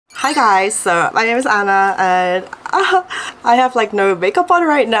Hi guys, so my name is Anna and I have like no makeup on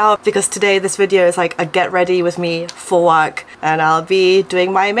right now because today this video is like a get ready with me for work, and I'll be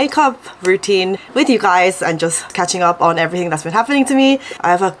doing my makeup routine with you guys and just catching up on everything that's been happening to me. I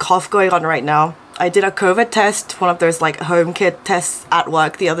have a cough going on right now. I did a COVID test, one of those like home kit tests at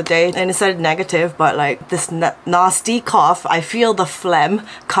work the other day, and it said negative, but like this nasty cough, I feel the phlegm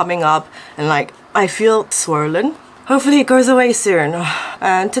coming up and like I feel swollen. Hopefully it goes away soon.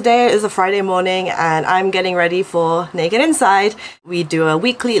 And today is a Friday morning and I'm getting ready for Naked Inside. We do a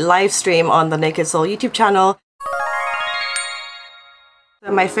weekly live stream on the Naked Soul YouTube channel.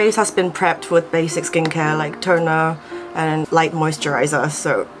 So my face has been prepped with basic skincare like toner and light moisturizer.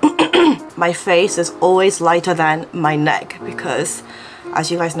 So my face is always lighter than my neck because, as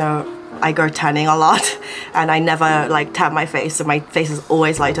you guys know, I go tanning a lot and I never like tan my face, so my face is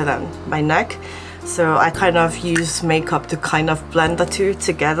always lighter than my neck. So I kind of use makeup to kind of blend the two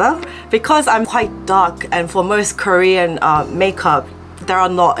together because I'm quite dark, and for most Korean makeup there are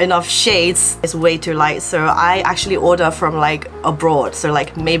not enough shades. It's way too light, so I actually order from like abroad, so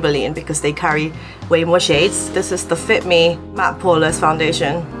like Maybelline, because they carry way more shades. This is the Fit Me Matte Poreless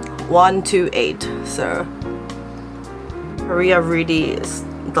Foundation 128. So Korea really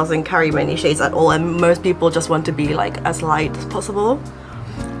doesn't carry many shades at all, and most people just want to be like as light as possible.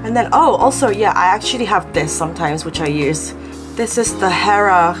 And then, oh, also, yeah, I actually have this sometimes, which I use. This is the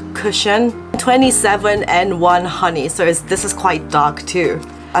Hera Cushion 27N1 Honey. So this is quite dark too.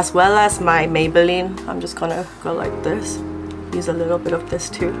 As well as my Maybelline. I'm just gonna go like this. Use a little bit of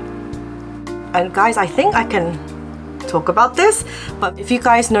this too. And guys, I think I can talk about this. But if you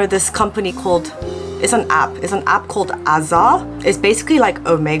guys know this company called... It's an app called Azar. It's basically like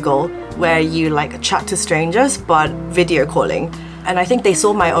Omegle, where you like chat to strangers, but video calling. And I think they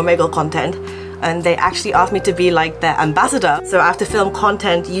saw my Omegle content and they actually asked me to be like their ambassador. So I have to film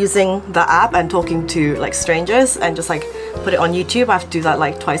content using the app and talking to like strangers and just like put it on YouTube. I have to do that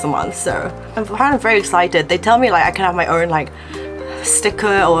like twice a month. So I'm kind of very excited. They tell me like I can have my own like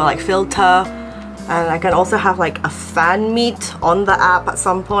sticker or like filter, and I can also have like a fan meet on the app at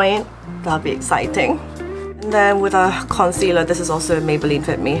some point. That'll be exciting. And then with a concealer, this is also Maybelline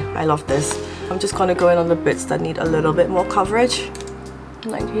Fit Me. I love this. I'm just gonna go in on the bits that need a little bit more coverage.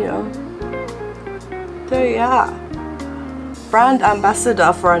 Like, you know. So yeah. Brand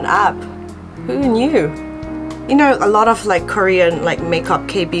ambassador for an app. Who knew? You know, a lot of like Korean like makeup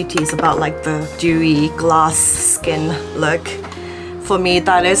K-beauty is about like the dewy glass skin look. For me,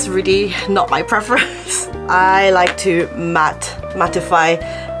 that is really not my preference. I like to mattify,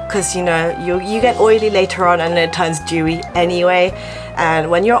 because you know you get oily later on and it turns dewy anyway, and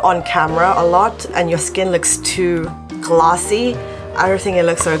when you're on camera a lot and your skin looks too glassy, I don't think it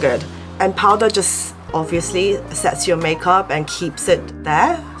looks so good. And powder just obviously sets your makeup and keeps it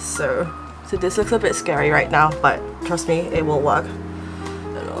there. So this looks a bit scary right now, but trust me, it will work.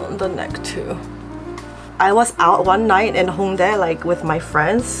 And on the neck too. I was out one night in Hongdae like with my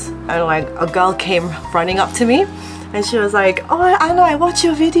friends, and like a girl came running up to me and she was like, "Oh, Anna, I watch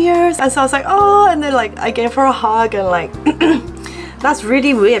your videos." And so I was like, "Oh," and then like I gave her a hug, and like that's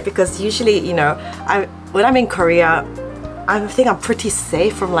really weird because usually, you know, when I'm in Korea, I think I'm pretty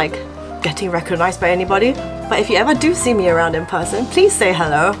safe from like getting recognized by anybody. But if you ever do see me around in person, please say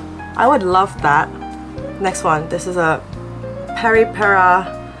hello. I would love that. Next one, this is a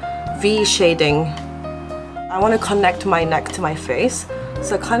Peri-Pera V shading. I want to connect my neck to my face,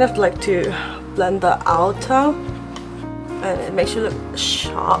 so I kind of like to blend the outer, and it makes you look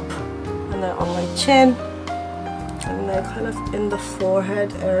sharp. And then on my chin, and then kind of in the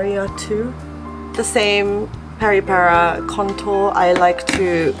forehead area too. The same Peri-Pera contour. I like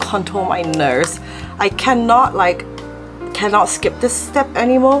to contour my nose. I cannot skip this step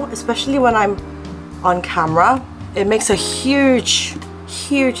anymore, especially when I'm on camera. It makes a huge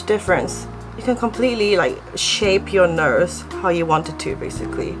difference. You can completely like shape your nose how you want it to,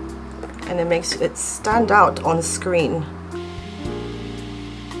 basically, and it makes it stand out on screen.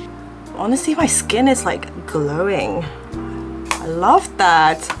 Honestly, my skin is like glowing. I love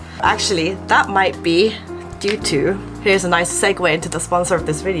that. Actually, that might be due to, here's a nice segue into the sponsor of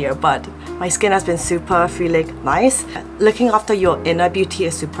this video, but my skin has been super feeling nice. Looking after your inner beauty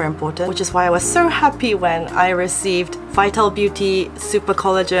is super important, which is why I was so happy when I received Vital Beauty Super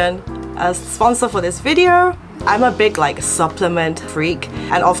Collagen as sponsor for this video. I'm a big like supplement freak,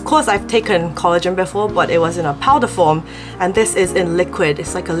 and of course I've taken collagen before, but it was in a powder form, and this is in liquid.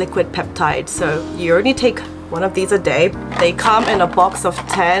 It's like a liquid peptide, so you only take one of these a day. They come in a box of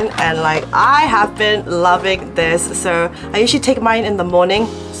 10, and like I have been loving this. So I usually take mine in the morning.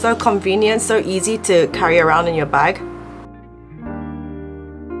 So convenient, so easy to carry around in your bag.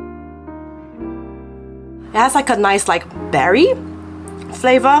 It has like a nice like berry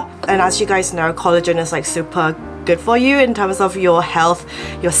flavor, and as you guys know, collagen is like super good for you in terms of your health,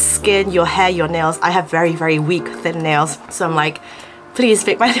 your skin, your hair, your nails. I have very weak thin nails, so I'm like, please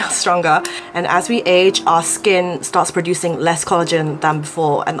make my nails stronger. And as we age, our skin starts producing less collagen than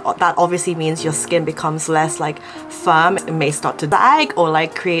before, and that obviously means your skin becomes less like firm. It may start to sag or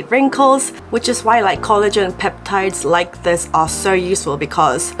like create wrinkles, which is why like collagen peptides like this are so useful,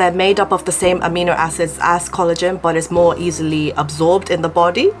 because they're made up of the same amino acids as collagen, but it's more easily absorbed in the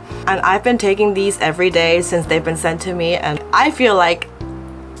body. And I've been taking these every day since they've been sent to me, and I feel like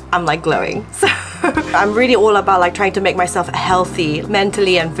I'm like glowing. So I'm really all about like trying to make myself healthy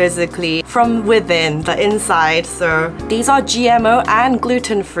mentally and physically from within, the inside. So these are GMO and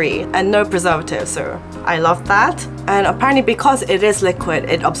gluten-free and no preservatives, so I love that. And apparently because it is liquid,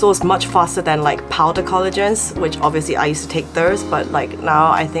 it absorbs much faster than like powder collagens, which obviously I used to take those, but like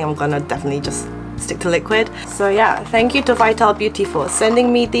now I think I'm gonna definitely just stick to liquid. So yeah, thank you to Vital Beauty for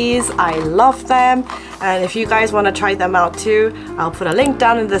sending me these. I love them, and if you guys want to try them out too, I'll put a link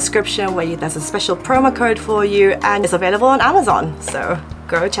down in the description where there's a special promo code for you, and it's available on Amazon, so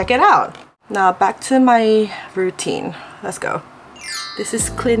go check it out. Now back to my routine. Let's go. This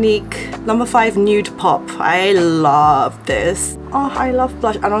is Clinique number 5 Nude Pop. I love this. Oh, I love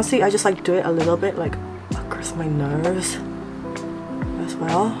blush, and honestly I just like do it a little bit like across my nose as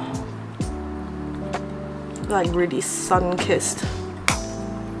well. Like really sun-kissed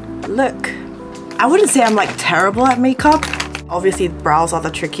look. I wouldn't say I'm like terrible at makeup. Obviously brows are the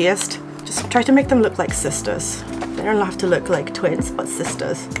trickiest. Just try to make them look like sisters. They don't have to look like twins, but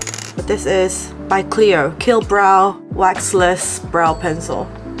sisters. But this is by Clio Kill Brow Waxless Brow Pencil.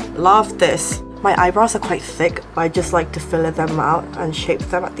 Love this. My eyebrows are quite thick, but I just like to fill them out and shape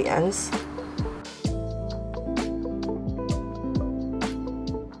them at the ends.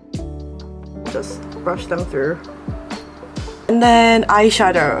 Just brush them through. And then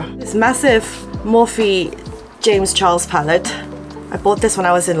eyeshadow. This massive Morphe James Charles palette. I bought this when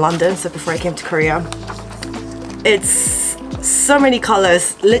I was in London, so before I came to Korea. It's so many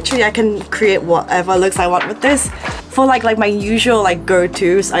colors. Literally I can create whatever looks I want with this. For like my usual like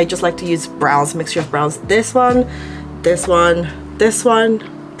go-tos, I just like to use browns, mixture of browns. This one, this one, this one,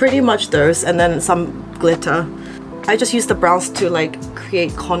 pretty much those, and then some glitter. I just use the browns to like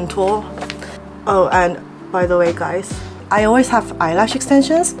create contour. Oh, and by the way guys, I always have eyelash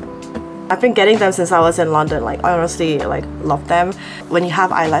extensions. I've been getting them since I was in London. Like I honestly like love them. When you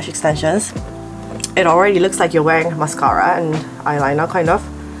have eyelash extensions, it already looks like you're wearing mascara and eyeliner kind of.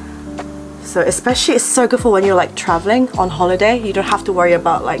 So especially it's so good for when you're like traveling on holiday. You don't have to worry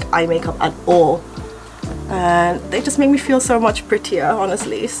about like eye makeup at all. And they just make me feel so much prettier,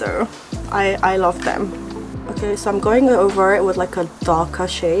 honestly. So I love them. Okay, so I'm going over it with like a darker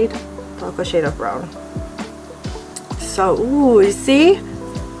shade of brown. So, ooh, you see?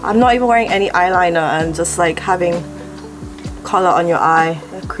 I'm not even wearing any eyeliner and just like having color on your eye.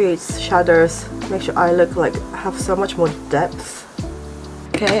 It creates shadows, makes your eye look like have so much more depth.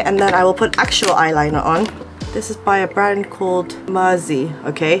 Okay, and then I will put actual eyeliner on. This is by a brand called Mersey,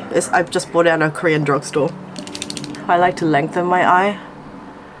 okay? I've just bought it at a Korean drugstore. I like to lengthen my eye.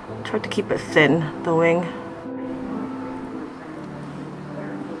 Try to keep it thin, the wing.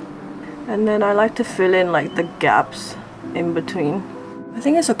 And then I like to fill in like the gaps in between. I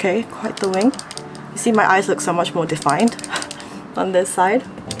think it's okay, quite the wing. You see my eyes look so much more defined on this side.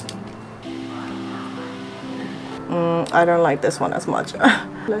 I don't like this one as much.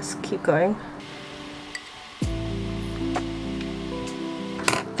 Let's keep going.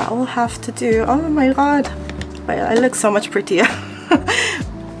 That will have to do. Oh my god. But I look so much prettier.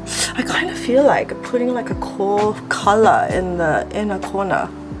 I kind of feel like putting like a core color in the inner corner.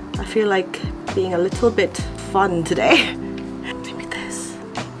 I feel like being a little bit fun today. Maybe this.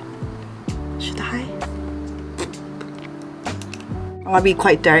 Should I? I'm gonna be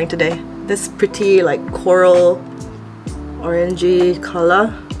quite daring today. This pretty like coral orangey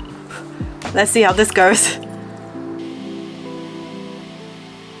color. Let's see how this goes.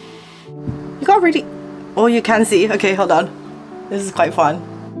 You got really... Oh, you can see. Okay, hold on. This is quite fun.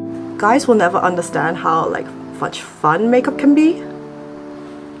 Guys will never understand how like much fun makeup can be.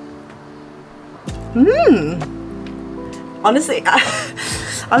 Honestly,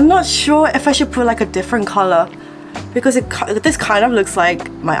 I'm not sure if I should put like a different color, because this kind of looks like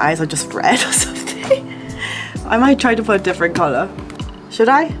my eyes are just red or something. I might try to put a different color. Should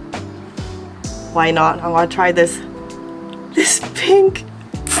I? Why not? I'm gonna try this pink.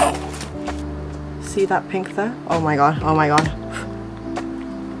 See that pink there? Oh my god, oh my god.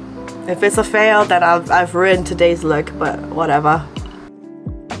 If it's a fail, then I've ruined today's look, but whatever.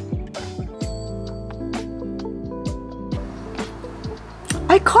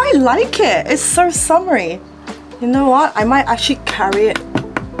 quite like it. It's so summery. You know what? I might actually carry it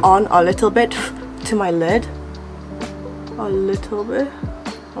on a little bit to my lid. A little bit.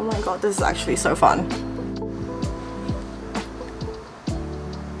 Oh my god, this is actually so fun.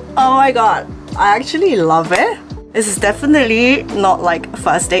 Oh my god, I actually love it. This is definitely not like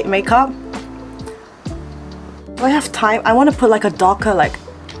first date makeup. Do I have time? I want to put like a darker like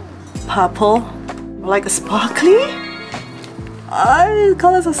purple, like a sparkly. The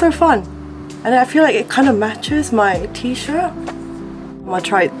colors are so fun. And I feel like it kind of matches my t-shirt. I'm gonna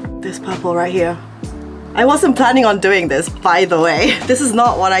try this purple right here. I wasn't planning on doing this, by the way. This is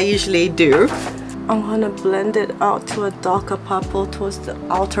not what I usually do. I'm gonna blend it out to a darker purple towards the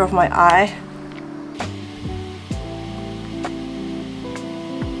outer of my eye.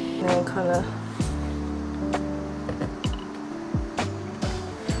 And then kinda...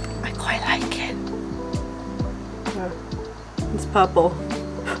 I quite like it. Yeah, it's purple.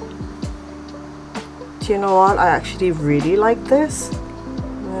 Do you know what? I actually really like this.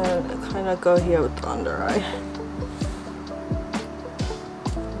 And kind of go here with the under eye.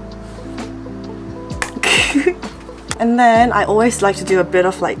 And then I always like to do a bit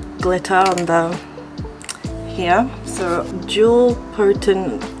of like glitter on the here. So jewel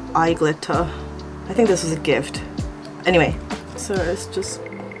potent eye glitter. I think this was a gift. Anyway, so it's just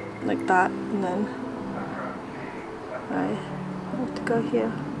like that, and then I have to go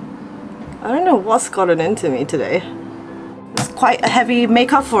here. I don't know what's gotten into me today. It's quite a heavy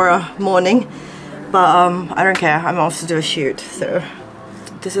makeup for a morning, but I don't care. I'm off to do a shoot. So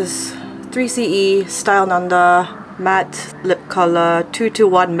this is 3CE Stylevana matte lip color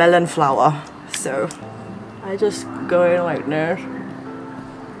 221 melon flower. So I just go in like this,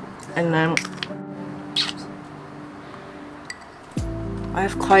 and then I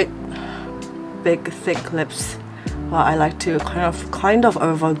have quite big thick lips, but I like to kind of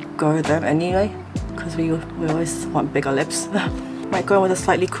overgo them anyway, because we always want bigger lips. Might go in with a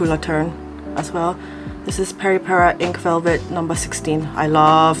slightly cooler tone as well. This is Peri Pera Ink Velvet number 16. I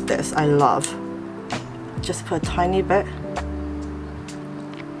love this. I love. Just put a tiny bit.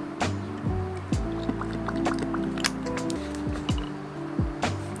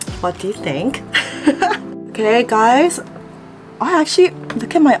 What do you think? Okay guys, actually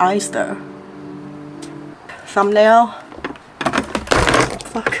look at my eyes though. Thumbnail.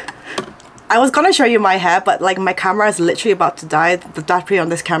 Fuck. I was gonna show you my hair, but like my camera is literally about to die. The battery on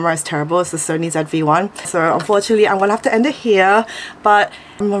this camera is terrible. It's the Sony ZV-1. So unfortunately I'm gonna have to end it here, but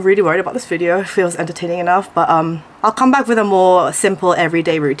I'm not really worried about this video. It feels entertaining enough, but I'll come back with a more simple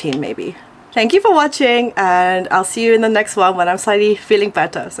everyday routine maybe. Thank you for watching, and I'll see you in the next one when I'm slightly feeling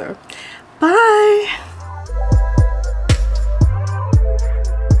better. So bye.